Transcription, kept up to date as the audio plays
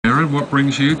Darren, what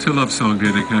brings you to Love Song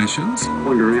Dedications?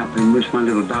 Wandering up and wish my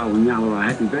little darling Yellow a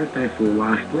happy birthday for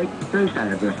last week. Thursday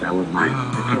her birthday was,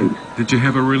 mate. Did you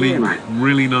have a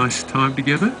really nice time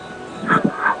together?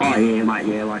 Oh, yeah, mate,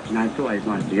 yeah, like, it's always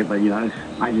nice to get, but,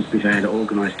 I just wish I had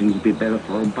organised things a bit better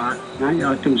for them, but,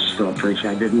 I still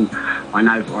appreciate it, and I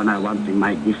know one thing,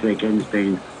 mate, this weekend's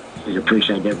been, just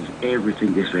appreciate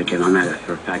everything this weekend, I know that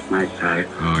for a fact, mate, so...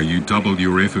 Oh, you doubled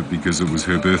your effort because it was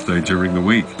her birthday during the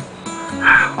week.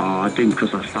 Oh, I think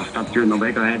because I stuffed up during the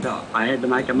week, I had to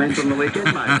make amends on the weekend,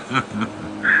 mate.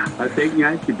 I think,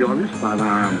 to be honest, but...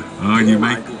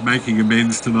 you're making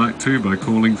amends tonight too by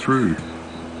calling through.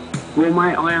 Well,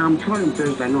 mate, I tried on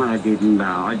Thursday night, I did, and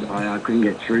I couldn't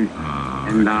get through.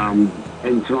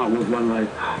 And tonight was one of those,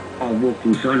 I walked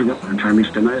inside and got to try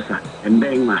Mr. Mercer, and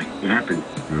bang, mate, it happened.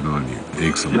 Good on you.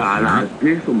 Excellent. No, it's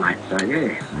beautiful, mate, so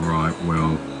yeah. All right,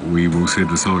 well, we will send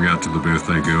the song out to the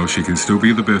birthday girl. She can still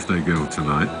be the birthday girl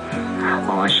tonight.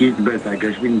 Oh, she's the birthday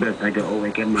girl. She's been the birthday girl all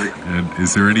weekend, mate. And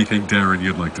is there anything, Darren,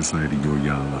 you'd like to say to your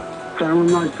Yala? So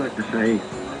I'd like to say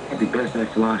happy birthday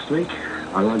for last week.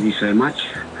 I love you so much.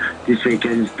 This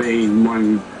weekend's been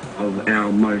one of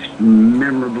our most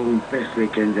memorable, best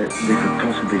weekends that we could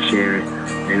possibly share.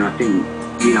 And I think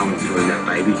enjoy that,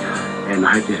 baby. And I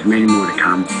hope there's many more to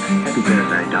come. Happy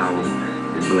birthday, darling.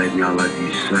 And believe me, I love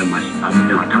you so much. I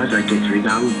told you I'd get through,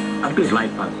 darling. I'm a bit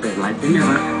late, but better late than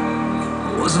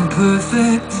never. Wasn't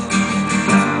perfect.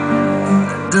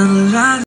 Done a lot.